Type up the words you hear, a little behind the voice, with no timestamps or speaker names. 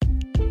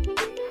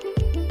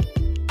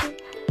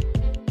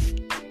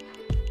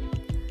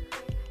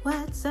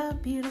What's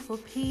up, beautiful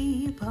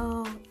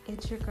people?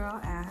 It's your girl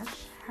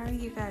Ash. How are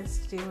you guys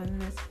doing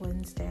this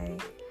Wednesday?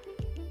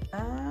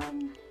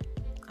 I'm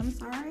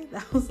sorry,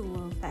 that was a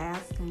little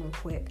fast and a little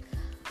quick,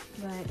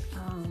 but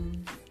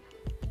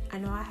I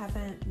know I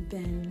haven't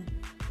been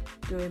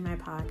doing my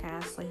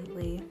podcast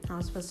lately. I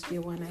was supposed to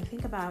do one, I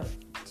think about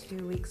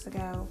 2 weeks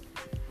ago,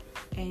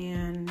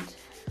 and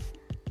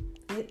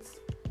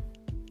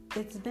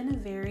it's been a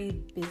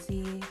very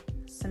busy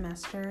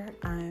semester.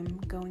 I'm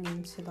going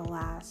into the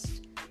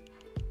last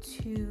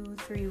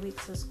 2-3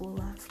 weeks of school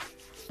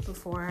left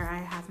before I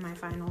have my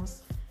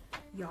finals.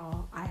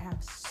 Y'all, I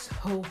have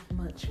so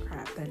much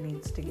crap that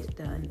needs to get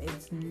done.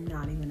 It's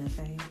not even a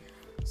thing.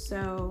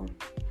 So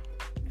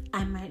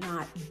I might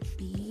not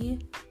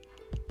be,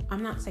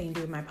 I'm not saying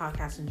doing my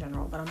podcast in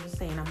general, but I'm just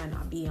saying I might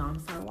not be on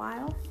for a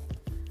while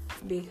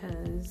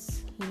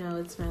because,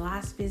 it's my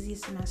last busy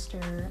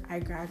semester. I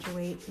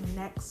graduate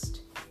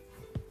next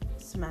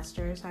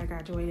semester, so I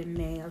graduate in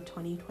May of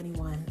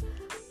 2021.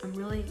 I'm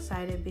really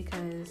excited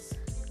because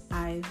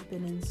I've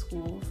been in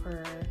school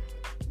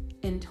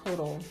in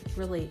total,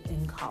 really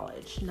in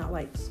college, not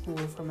like school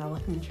from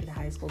elementary to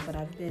high school, but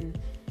I've been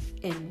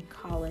in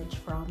college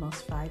for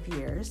almost 5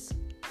 years.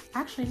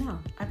 Actually, no,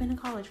 I've been in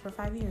college for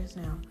 5 years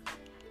now.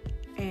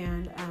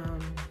 And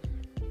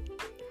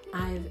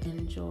I've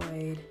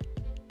enjoyed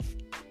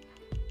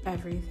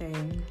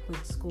everything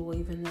with school,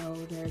 even though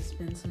there's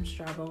been some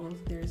struggles,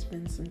 there's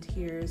been some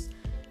tears.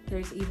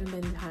 There's even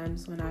been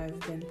times when I've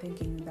been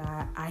thinking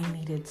that I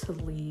needed to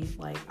leave.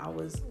 Like, I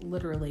was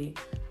literally,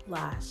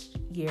 last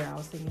year, I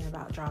was thinking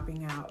about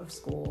dropping out of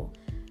school.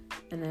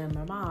 And then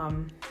my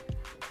mom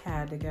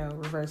had to go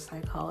reverse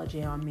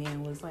psychology on me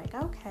and was like,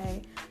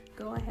 okay,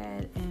 go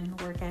ahead and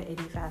work at any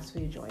fast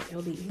food joint.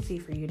 It'll be easy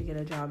for you to get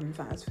a job in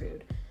fast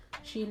food.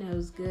 She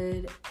knows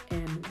good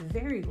and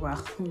very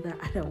well that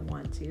I don't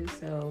want to.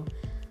 So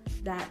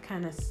that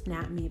kind of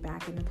snapped me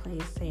back into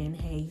place, saying,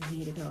 hey, you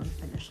need to go and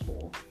finish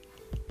school.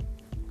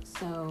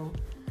 So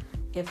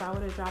if I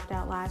would have dropped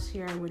out last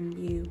year, I wouldn't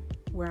be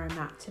where I'm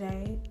at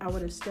today. I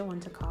would have still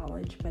went to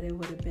college, but it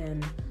would have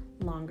been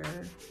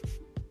longer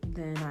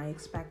than I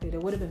expected.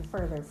 It would have been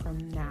further from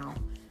now.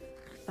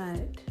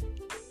 But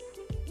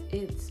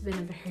it's been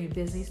a very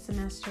busy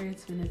semester.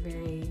 It's been a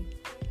very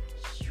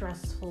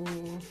stressful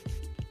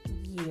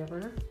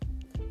year.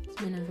 It's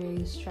been a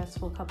very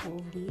stressful couple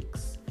of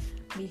weeks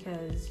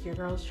because your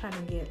girl's trying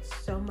to get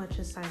so much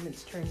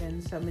assignments turned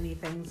in, so many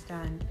things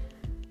done.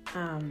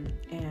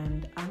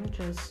 And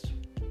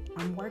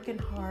I'm working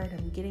hard.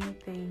 I'm getting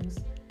things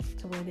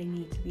to where they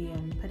need to be.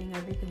 I'm putting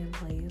everything in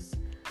place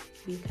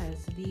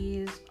because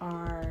these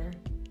are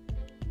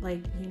my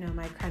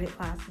credit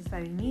classes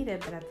that I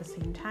needed, but at the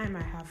same time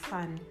I have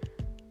fun.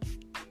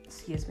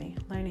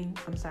 Learning.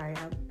 I'm sorry,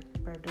 I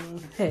burped a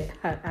little bit.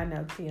 I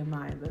know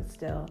TMI, but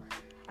still,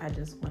 I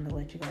just want to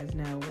let you guys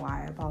know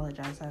why I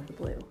apologize out of the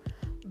blue.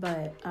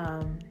 But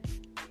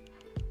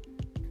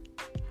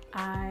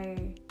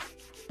I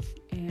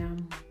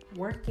am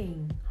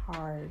working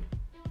hard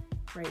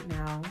right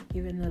now.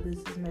 Even though this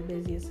is my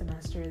busiest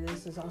semester,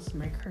 this is also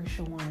my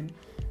crucial one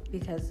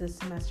because this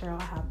semester I'll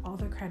have all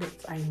the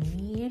credits I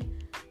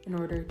need in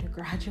order to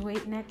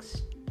graduate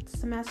next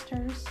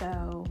semester.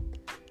 So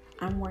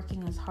I'm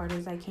working as hard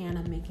as I can.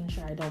 I'm making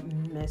sure I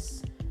don't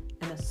miss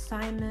an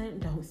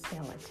assignment, don't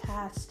fail a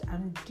test.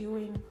 I'm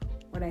doing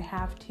what I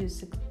have to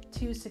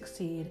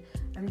succeed.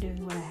 I'm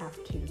doing what I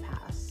have to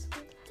pass.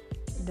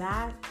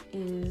 That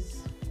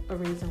is a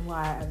reason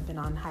why I've been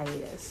on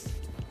hiatus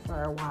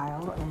for a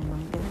while, and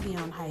I'm going to be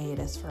on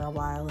hiatus for a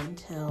while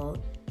until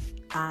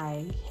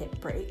I hit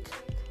break.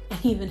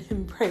 And even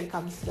in break,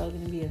 I'm still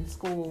going to be in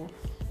school,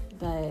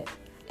 but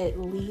at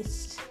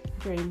least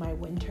during my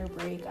winter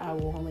break, I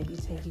will only be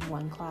taking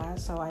one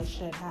class, so I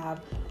should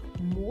have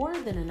more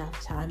than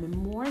enough time and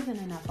more than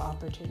enough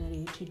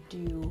opportunity to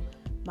do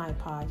my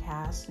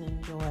podcast and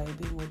enjoy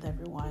being with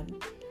everyone.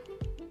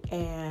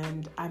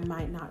 And I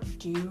might not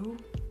do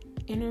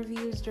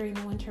interviews during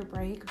the winter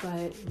break,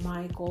 but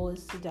my goal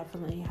is to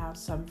definitely have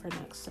some for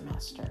next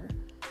semester.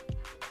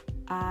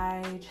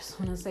 I just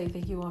want to say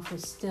thank you all for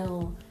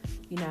still,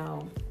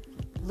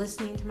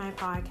 listening to my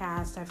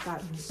podcast. I've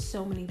gotten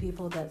so many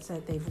people that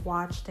said they've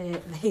watched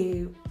it.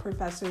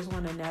 Professors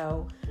want to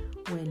know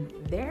when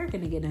they're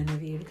going to get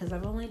interviewed because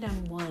I've only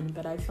done one,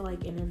 but I feel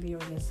like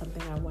interviewing is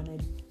something I want to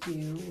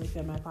do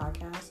within my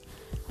podcast.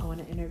 I want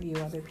to interview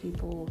other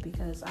people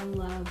because I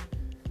love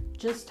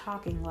just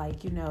talking,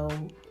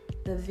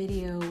 the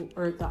video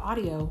or the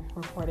audio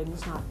recording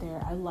is not there.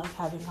 I love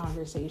having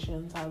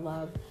conversations. I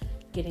love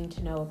getting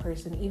to know a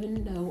person.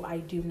 Even though I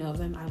do know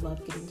them, I love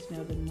getting to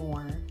know them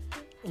more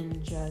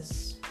and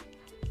just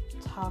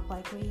talk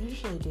like we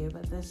usually do,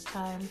 but this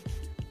time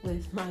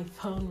with my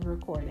phone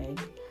recording.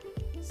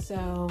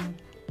 So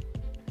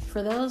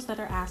for those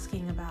that are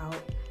asking about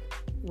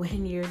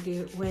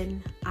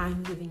when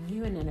I'm giving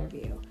you an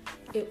interview,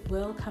 it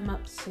will come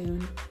up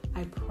soon.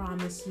 I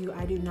promise you.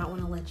 I do not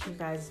want to let you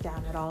guys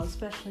down at all,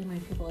 especially my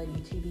people at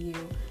UTBU.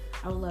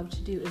 I would love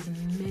to do as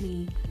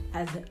many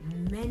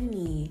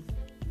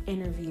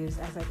interviews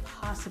as I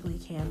possibly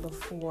can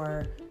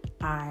before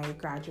I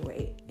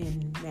graduate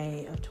in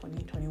May of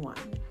 2021.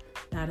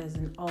 That is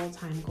an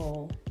all-time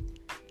goal.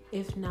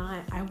 If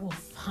not, I will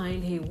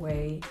find a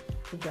way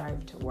to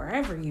drive to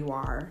wherever you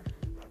are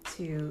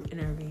to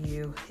interview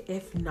you.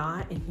 If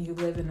not, and you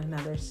live in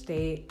another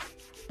state,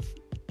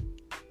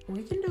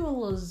 we can do a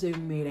little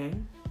Zoom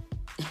meeting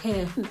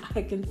and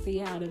I can see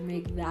how to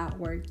make that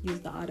work. Use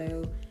the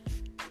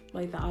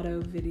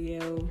auto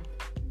video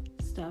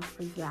stuff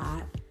for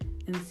that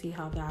and see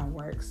how that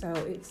works. So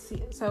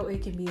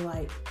it can be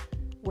like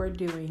we're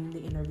doing the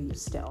interview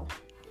still.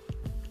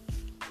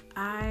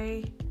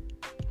 I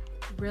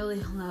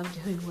really love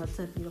doing What's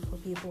Up Beautiful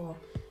People.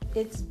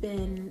 It's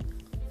been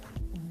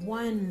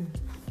one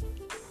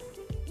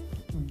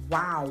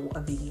wow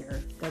of a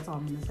year. That's all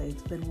I'm gonna say.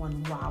 It's been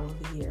one wow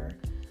of a year.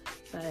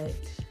 But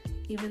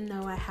even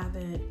though I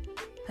haven't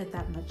put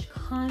that much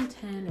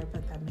content or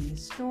put that many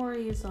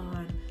stories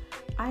on,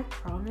 I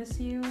promise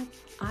you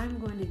I'm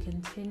going to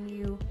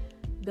continue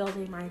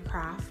building my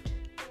craft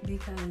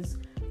because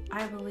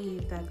I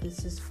believe that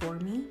this is for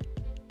me.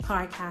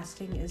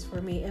 Podcasting is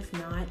for me. If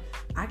not,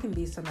 I can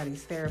be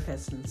somebody's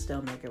therapist and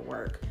still make it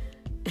work.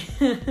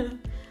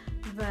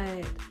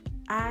 But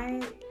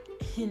I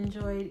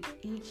enjoyed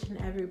each and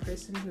every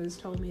person who has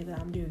told me that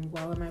I'm doing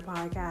well in my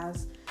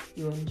podcast.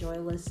 You enjoy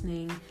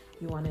listening.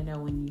 You want to know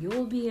when you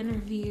will be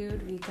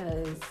interviewed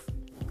because,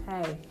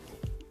 hey,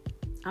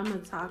 I'm a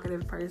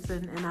talkative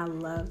person and I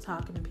love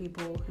talking to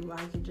people who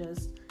I could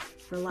just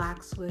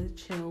relax with,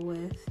 chill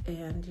with,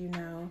 and,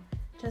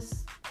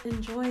 just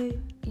enjoy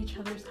each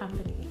other's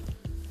company.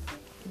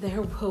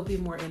 There will be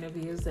more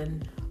interviews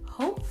and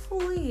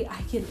hopefully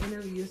I can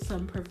interview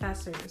some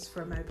professors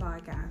for my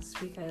podcast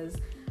because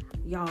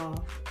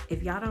y'all,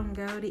 if y'all don't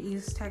go to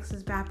East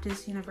Texas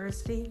Baptist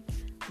University,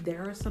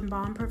 there are some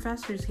bomb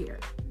professors here.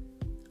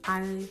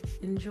 I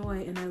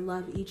enjoy and I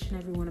love each and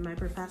every one of my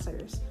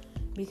professors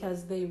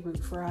because they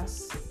root for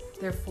us,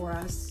 they're for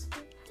us,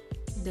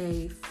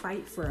 they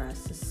fight for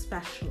us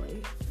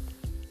especially.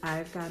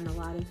 I've gotten a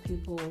lot of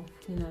people,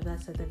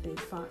 that said that they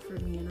fought for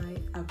me,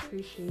 and I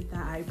appreciate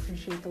that. I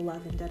appreciate the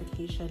love and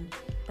dedication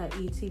that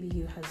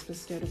ETBU has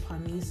bestowed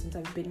upon me since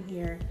I've been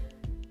here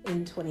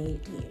in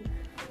 2018.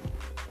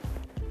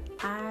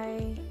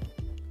 I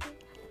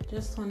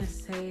just want to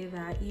say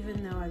that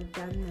even though I've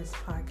done this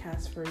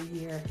podcast for a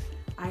year,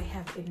 I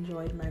have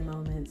enjoyed my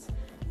moments.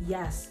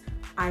 Yes,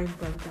 I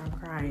broke down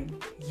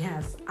crying.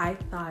 Yes, I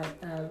thought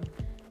of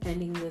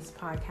ending this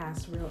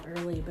podcast real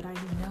early, but I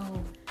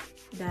know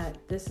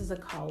that this is a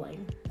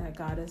calling that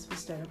God has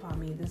bestowed upon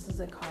me. This is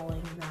a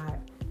calling that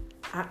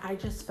I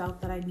just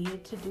felt that I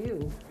needed to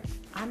do.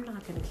 I'm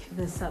not going to give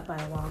this up by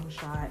a long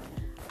shot.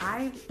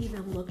 I've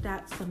even looked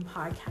at some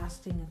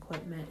podcasting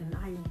equipment, and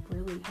I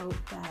really hope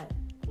that,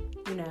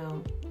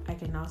 I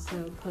can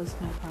also post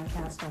my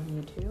podcast on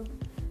YouTube.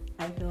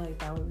 I feel like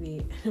that would be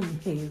an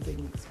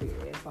amazing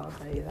experience, I'll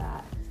tell you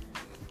that.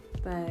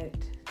 But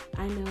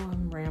I know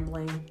I'm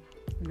rambling,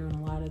 I'm doing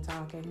a lot of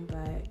talking,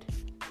 but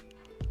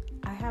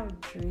I have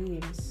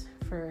dreams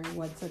for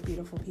What's Up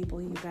Beautiful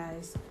People, you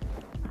guys.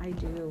 I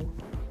do.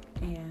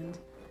 And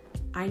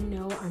I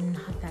know I'm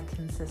not that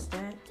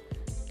consistent.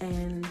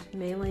 And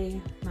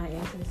mainly my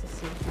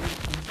inconsistency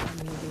comes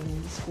from me being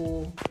in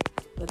school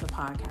with the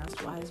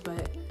podcast wise.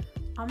 But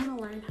I'm going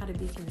to learn how to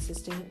be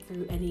consistent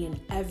through any and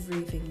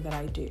everything that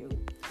I do.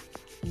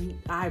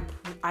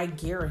 I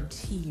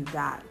guarantee you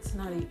that. It's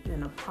not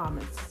even a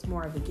promise. It's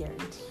more of a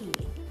guarantee.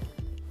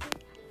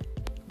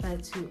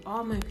 But to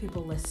all my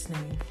people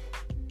listening,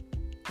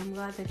 I'm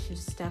glad that you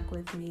stuck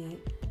with me,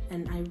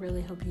 and I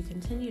really hope you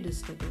continue to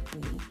stick with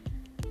me.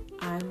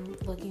 I'm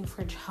looking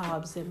for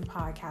jobs in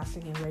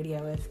podcasting and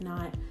radio. If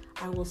not,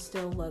 I will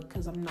still look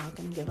because I'm not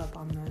going to give up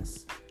on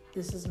this.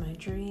 This is my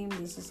dream.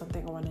 This is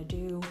something I want to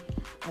do.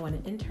 I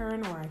want to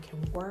intern or I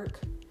can work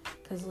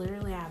because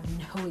literally I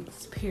have no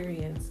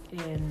experience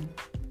in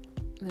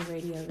the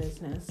radio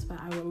business, but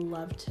I would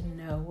love to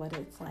know what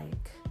it's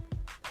like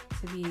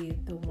to be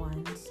the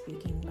one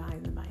speaking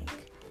behind the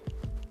mic.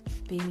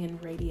 Being in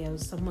radio,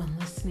 someone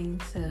listening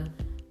to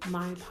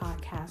my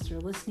podcast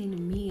or listening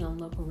to me on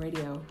local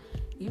radio.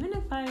 Even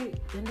if I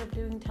end up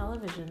doing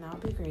television, that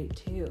would be great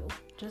too.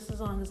 Just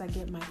as long as I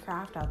get my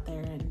craft out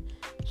there and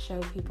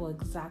show people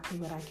exactly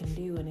what I can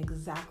do and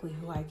exactly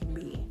who I can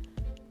be.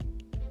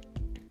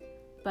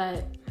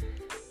 But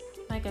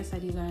like I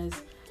said, you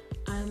guys,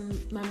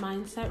 my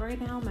mindset right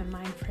now, my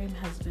mind frame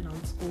has been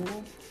on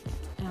school,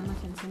 and I'm gonna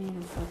continue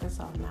to focus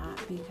on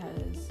that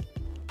because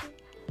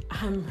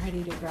I'm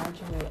ready to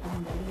graduate.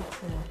 I'm ready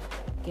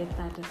to get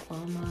that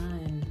diploma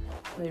and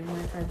put in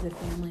my friends and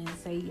family and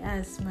say,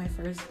 yes, my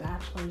first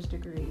bachelor's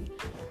degree.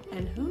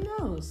 And who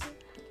knows,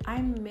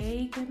 I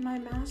may get my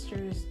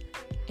master's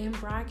in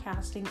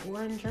broadcasting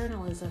or in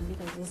journalism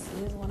because this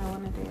is what I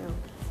want to do.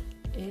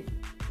 It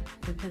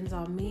depends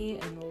on me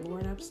and the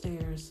Lord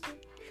upstairs.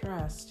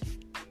 Trust.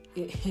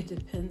 It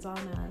depends on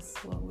us,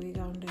 what we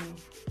gonna do.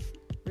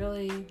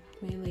 Really,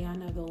 mainly, I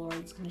know the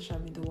Lord's gonna show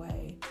me the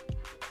way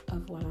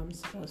of what I'm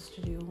supposed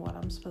to do, what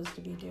I'm supposed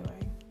to be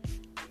doing.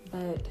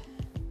 but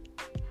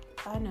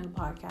I know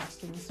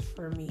podcasting's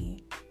for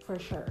me, for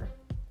sure.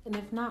 And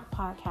if not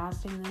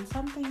podcasting, then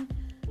something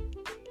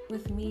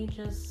with me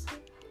just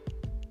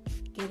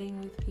getting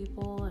with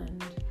people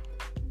and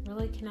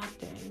really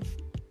connecting,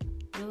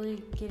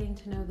 really getting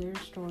to know their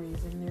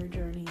stories and their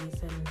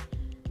journeys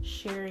and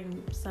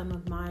sharing some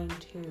of mine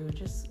too.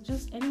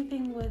 Just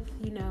anything with,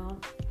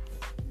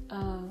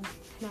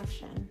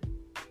 connection,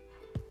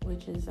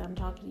 which is I'm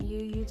talking to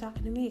you, you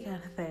talking to me kind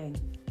of thing.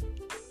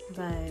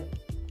 But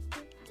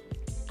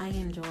I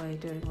enjoy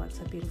doing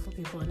What's Up Beautiful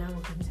People, and I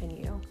will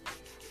continue.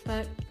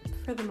 But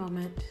for the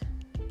moment,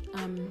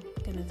 I'm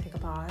gonna take a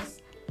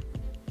pause,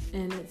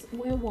 and it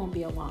won't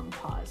be a long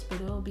pause, but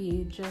it'll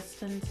be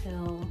just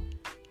until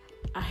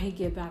I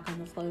get back on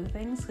the flow of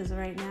things, because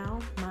right now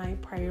my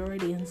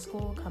priority in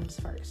school comes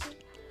first.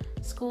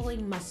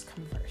 Schooling must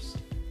come first.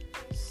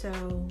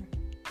 So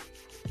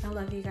I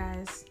love you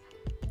guys.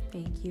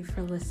 Thank you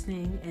for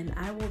listening, and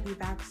I will be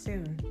back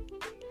soon.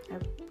 I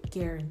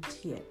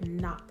guarantee it,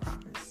 not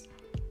promise.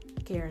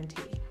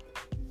 Guarantee.